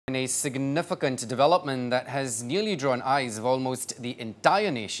In a significant development that has nearly drawn eyes of almost the entire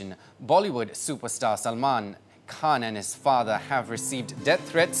nation, Bollywood superstar Salman Khan and his father have received death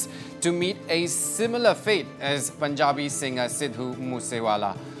threats to meet a similar fate as Punjabi singer Sidhu Moose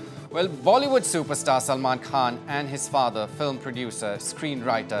Wala. Well, Bollywood superstar Salman Khan and his father, film producer,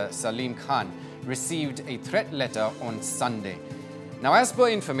 screenwriter Salman Khan, received a threat letter on Sunday. Now, as per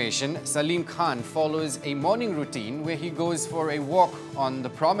information, Salman Khan follows a morning routine where he goes for a walk on the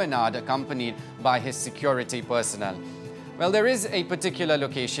promenade accompanied by his security personnel. Well, there is a particular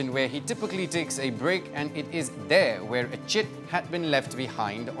location where he typically takes a break, and it is there where a chit had been left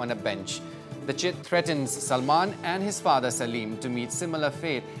behind on a bench. The chit threatens Salman and his father Salim to meet similar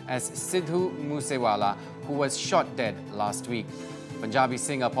fate as Sidhu Moose Wala, who was shot dead last week. Punjabi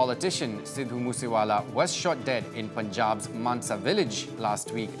singer-politician Sidhu Moose Wala was shot dead in Punjab's Mansa village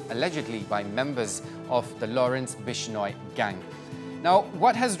last week, allegedly by members of the Lawrence Bishnoi gang. Now,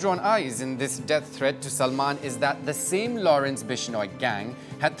 what has drawn eyes in this death threat to Salman is that the same Lawrence Bishnoi gang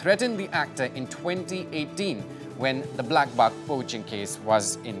had threatened the actor in 2018 when the black buck poaching case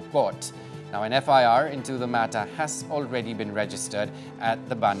was in court. Now, an FIR into the matter has already been registered at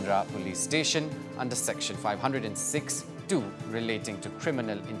the Bandra police station under section 506(2) relating to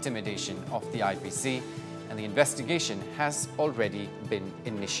criminal intimidation of the IPC, and the investigation has already been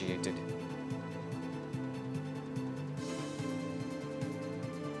initiated.